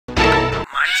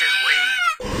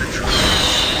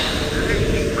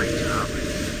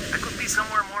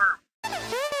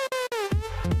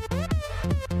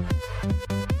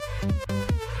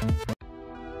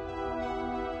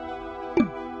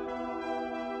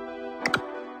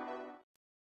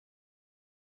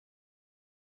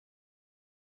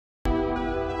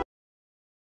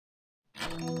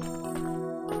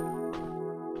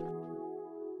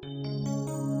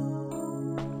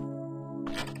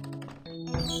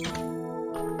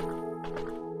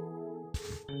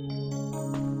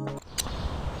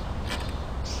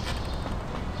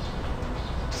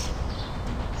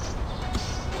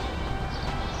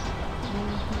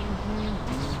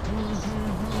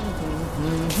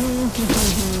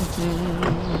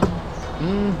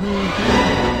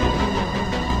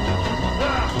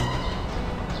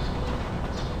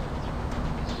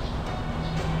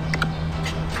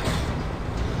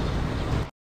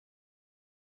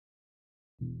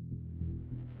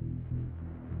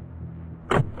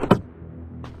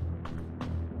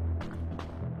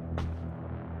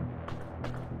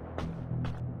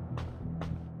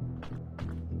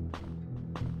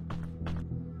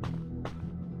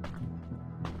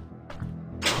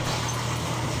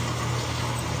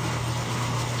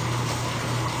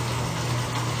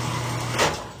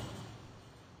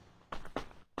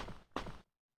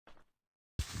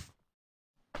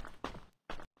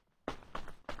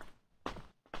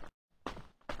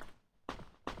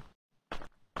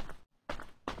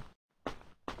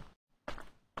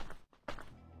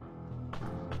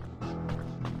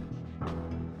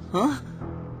Huh?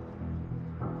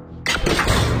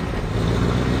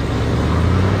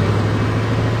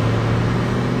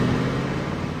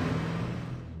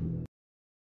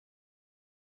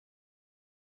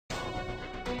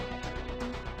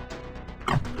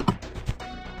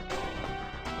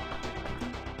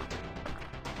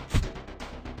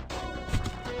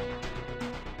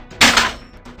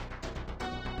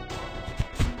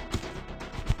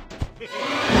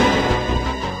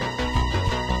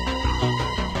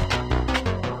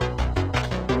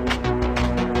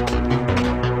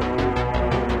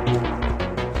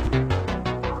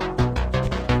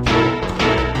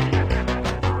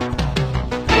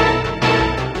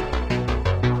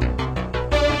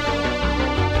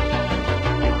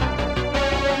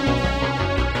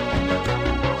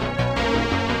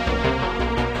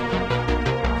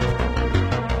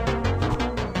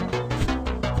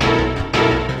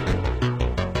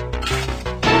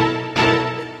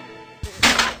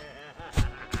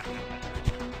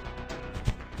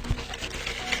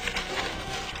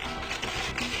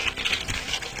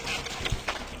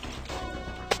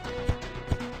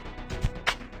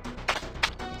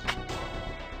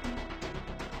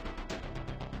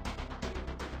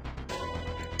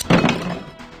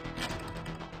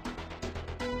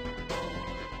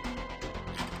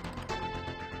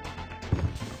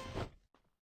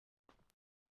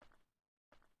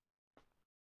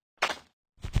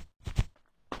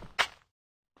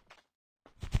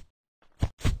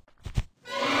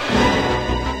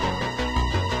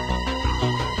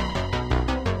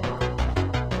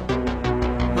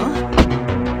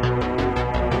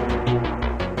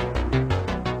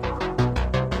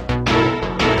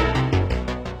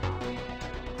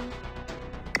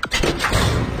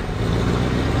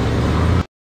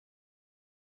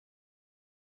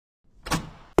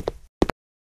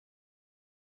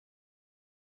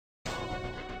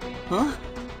 Huh?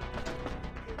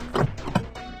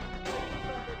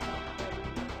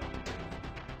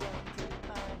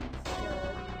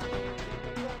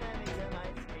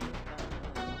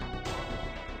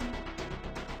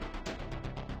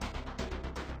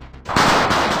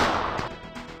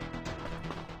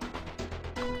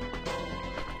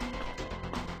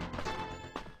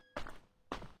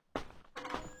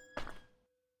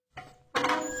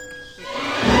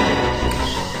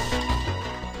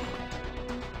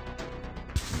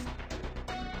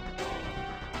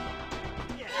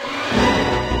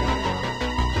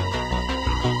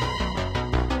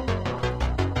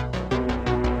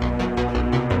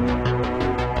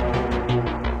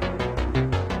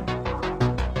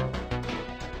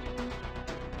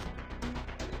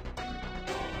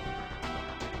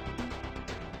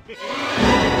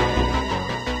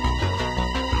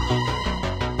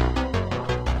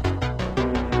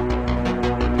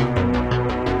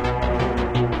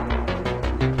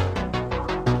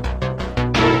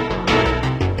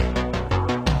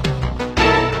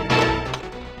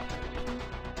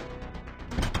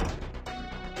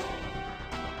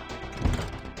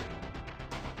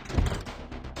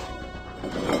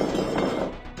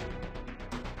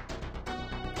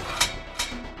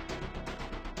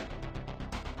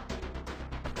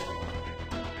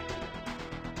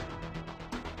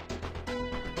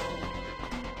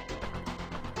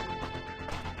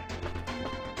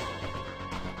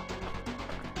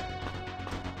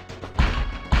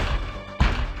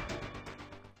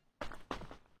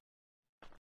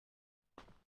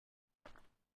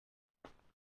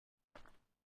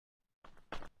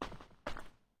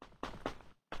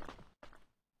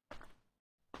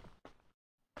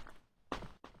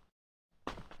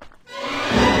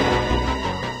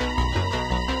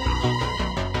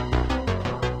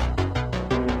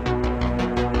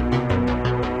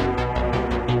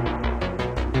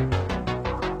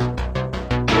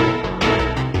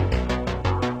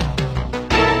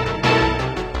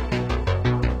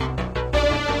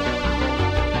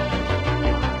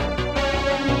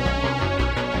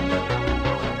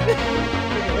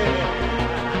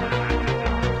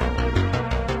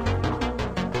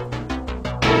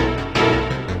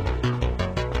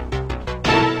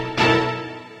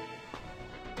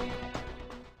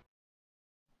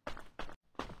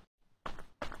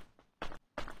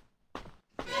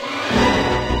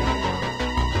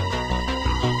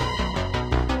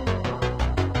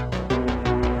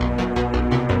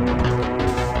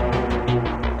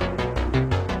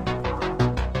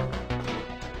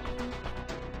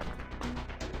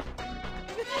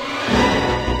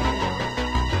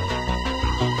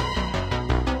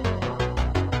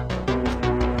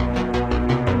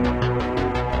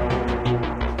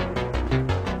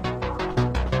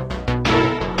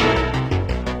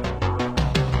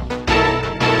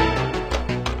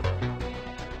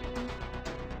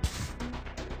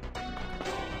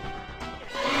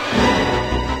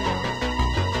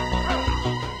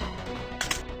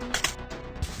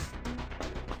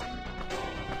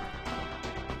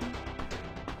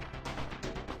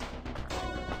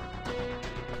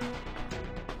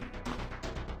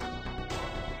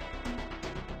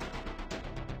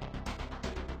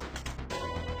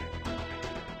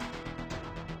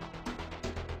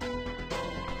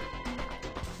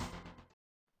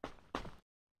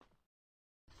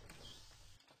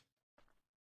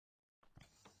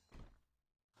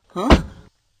 Huh?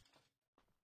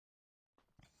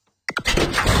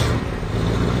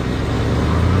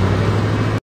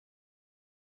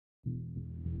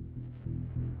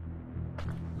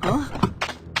 Huh?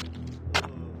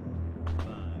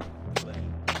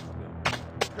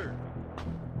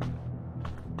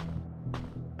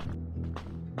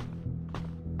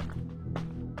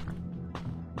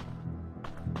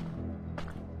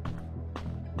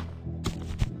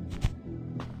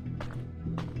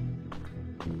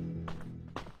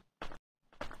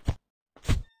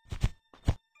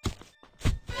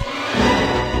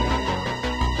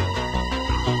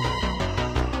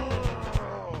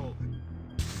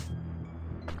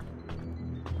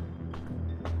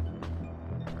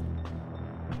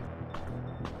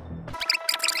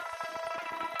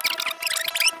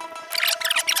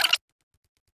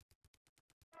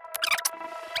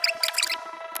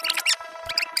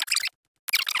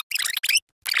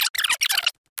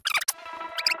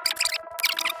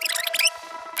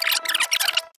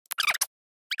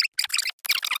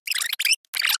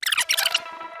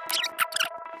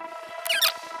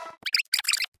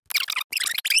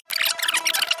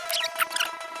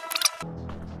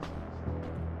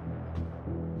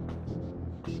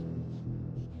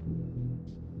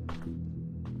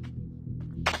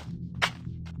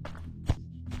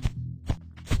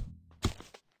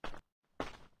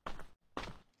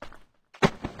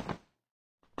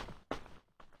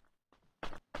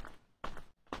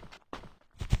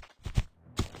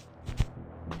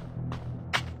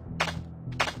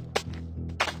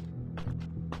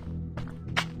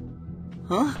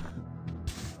 Huh?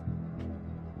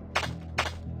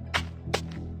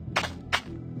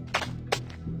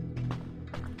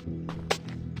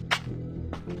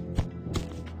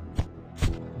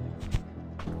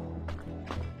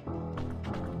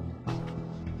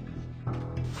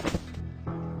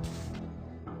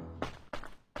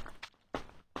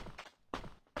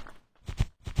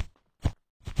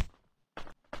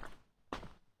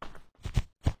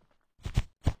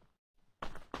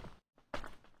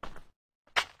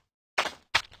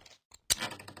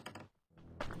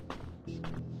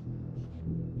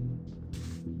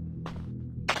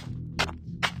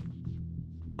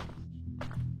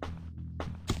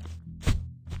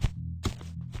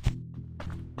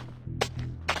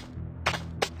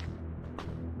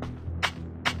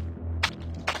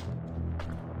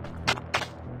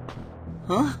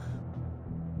 Huh?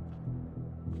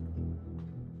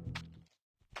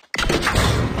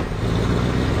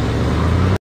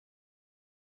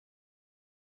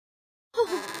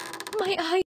 Oh, my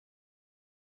eye.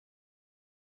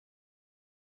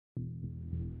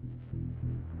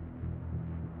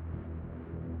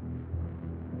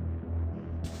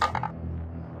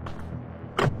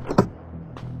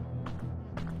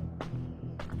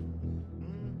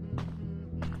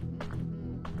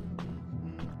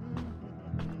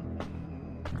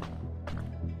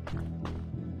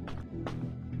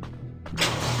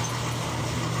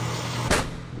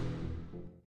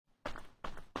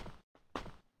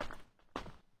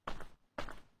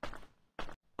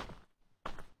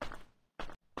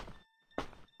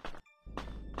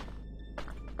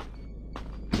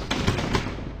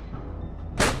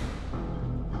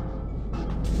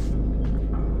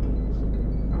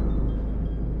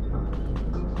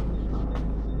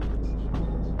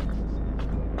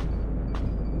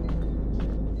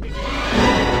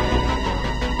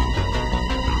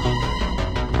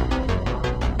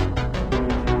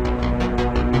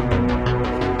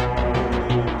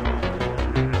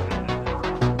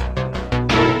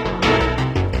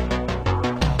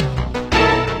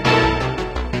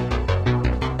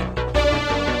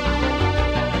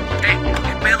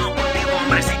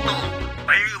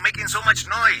 So much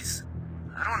noise.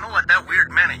 I don't know what that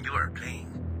weird man and you are playing.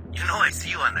 You know I see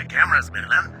you on the cameras,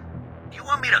 ¿verdad? Do you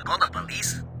want me to call the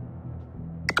police?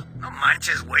 No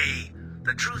manches, güey.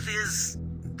 The truth is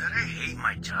that I hate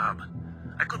my job.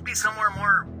 I could be somewhere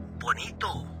more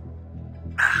bonito.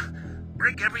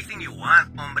 Break everything you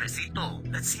want, hombrecito.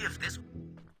 Let's see if this...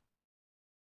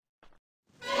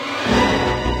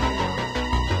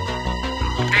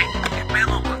 Hey, ¿qué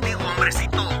pedo contigo,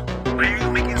 hombrecito? Why are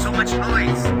you making so much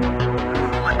noise?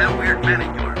 What that weird man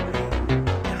in your...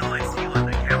 You know I see you on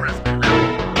the cameras, ¿verdad?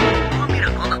 You want me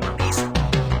to call the police?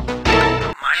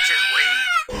 No manches,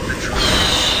 güey. The truth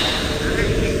is, I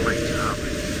hate my job.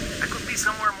 I could be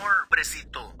somewhere more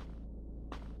hombrecito.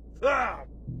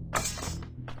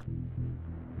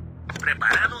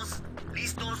 ¿Preparados?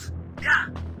 ¿Listos?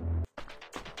 ¡Ya!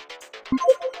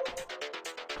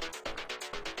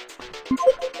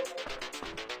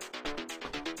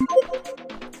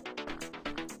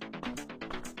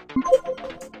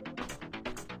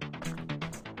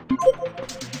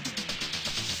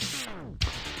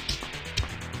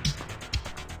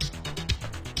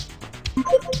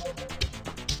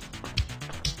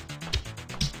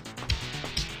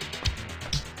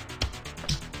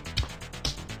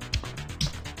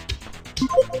 Is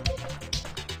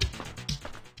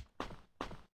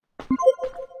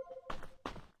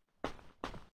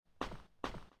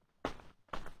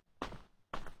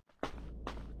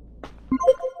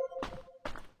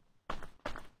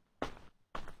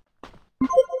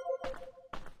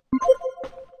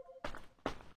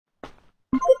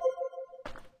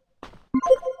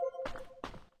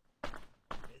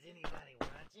anybody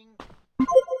watching?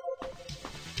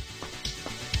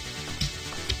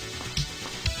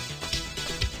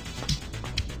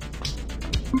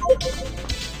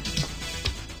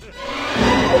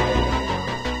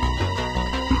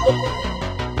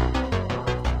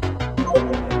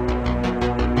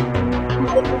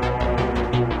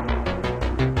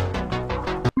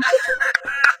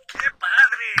 ¡Qué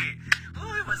padre!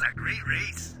 Oh, it was a great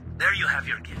race. There you have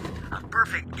your gift. A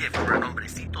perfect gift for an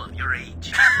hombrecito of your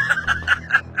age.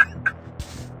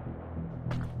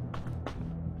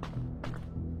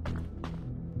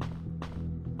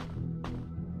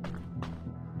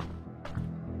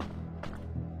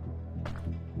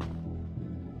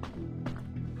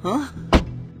 Huh?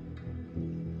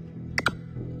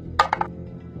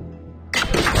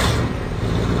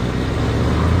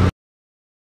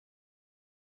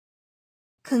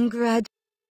 Congrat.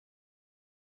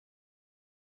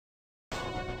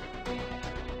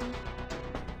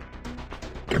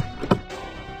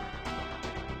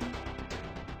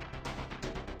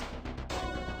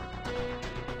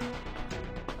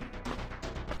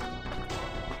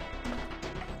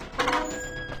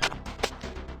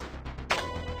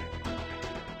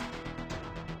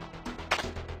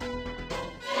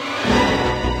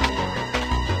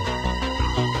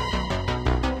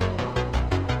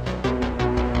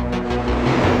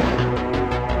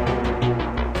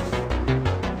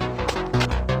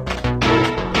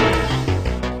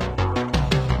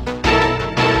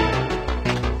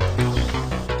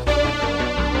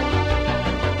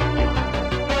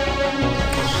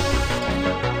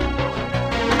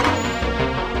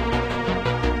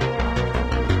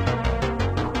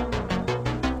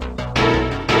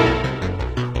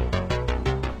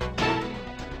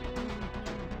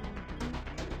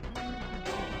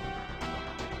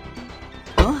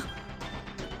 Huh?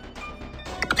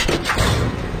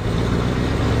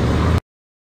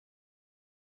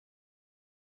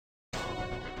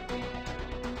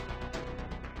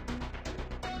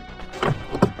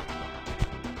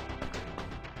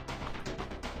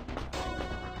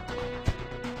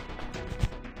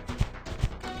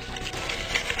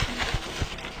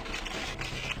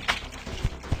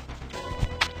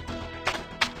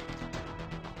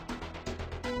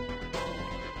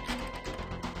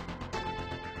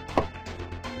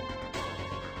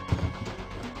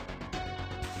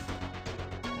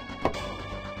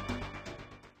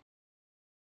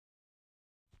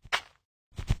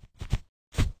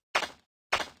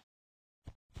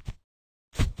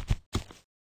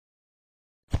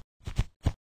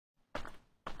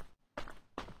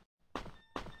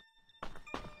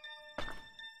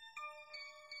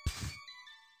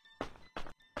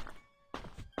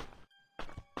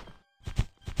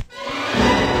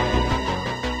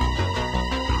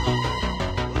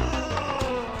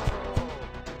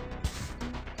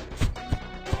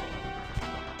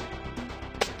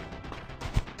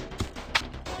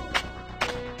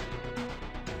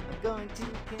 I'm going to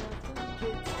kill some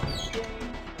kids today.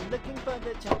 I'm looking for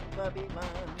the chubby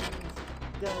ones.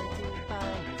 I'm going to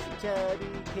find me some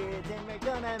chubby kids and we're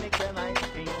gonna make some ice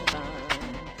cream fun.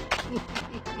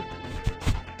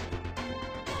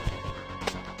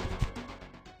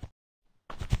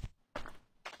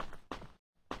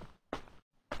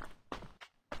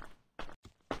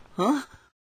 Huh?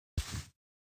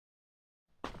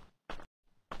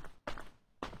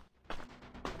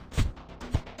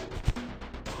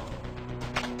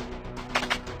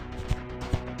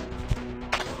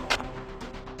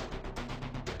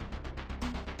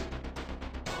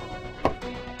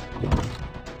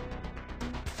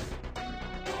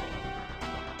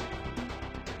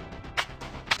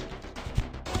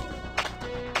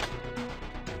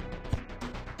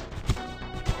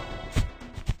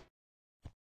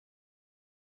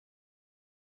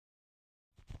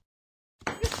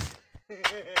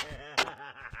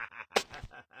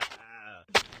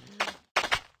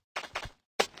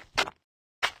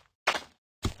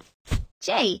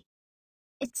 Jay,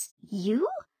 it's you?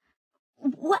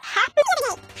 What happened?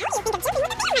 How do you think of jumping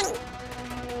with a beer money?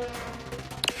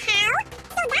 How?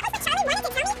 So that was what Charlie wanted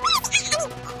to tell me? Where is it? It's stupid. Yes, in the end, I managed to check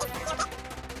the front of the socks.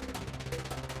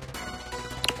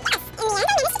 Are the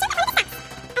others okay?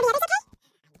 I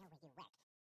know where you work.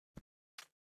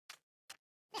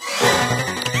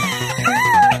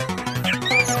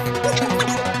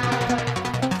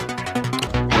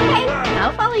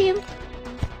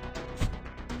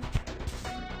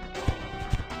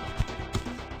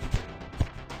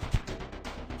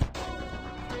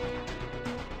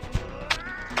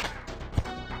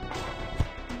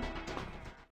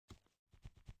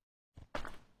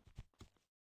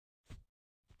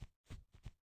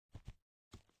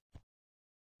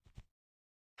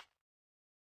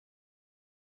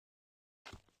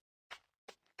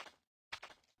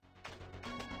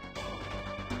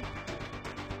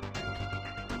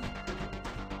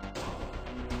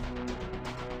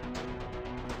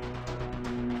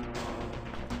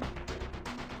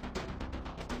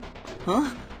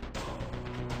 Huh?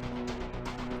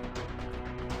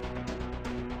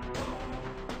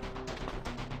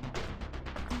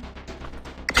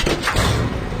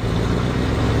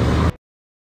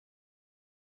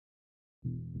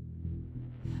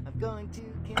 I'm going to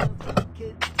kill some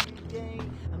kids today.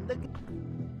 I'm looking.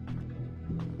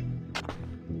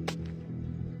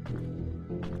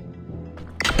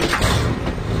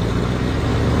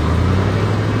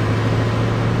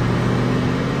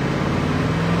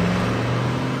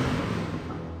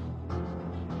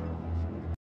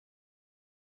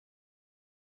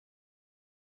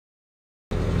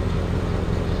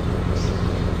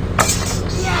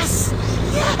 Yes!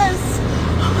 Yes!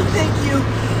 Oh, thank you!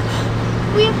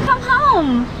 We've come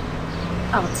home!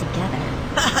 All together.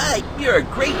 You're a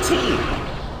great team.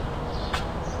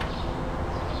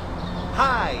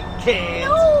 Hi, kids.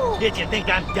 No! Did you think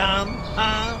I'm dumb?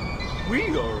 Huh?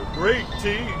 We are a great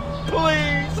team.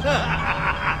 Please.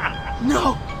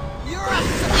 No! You're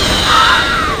a...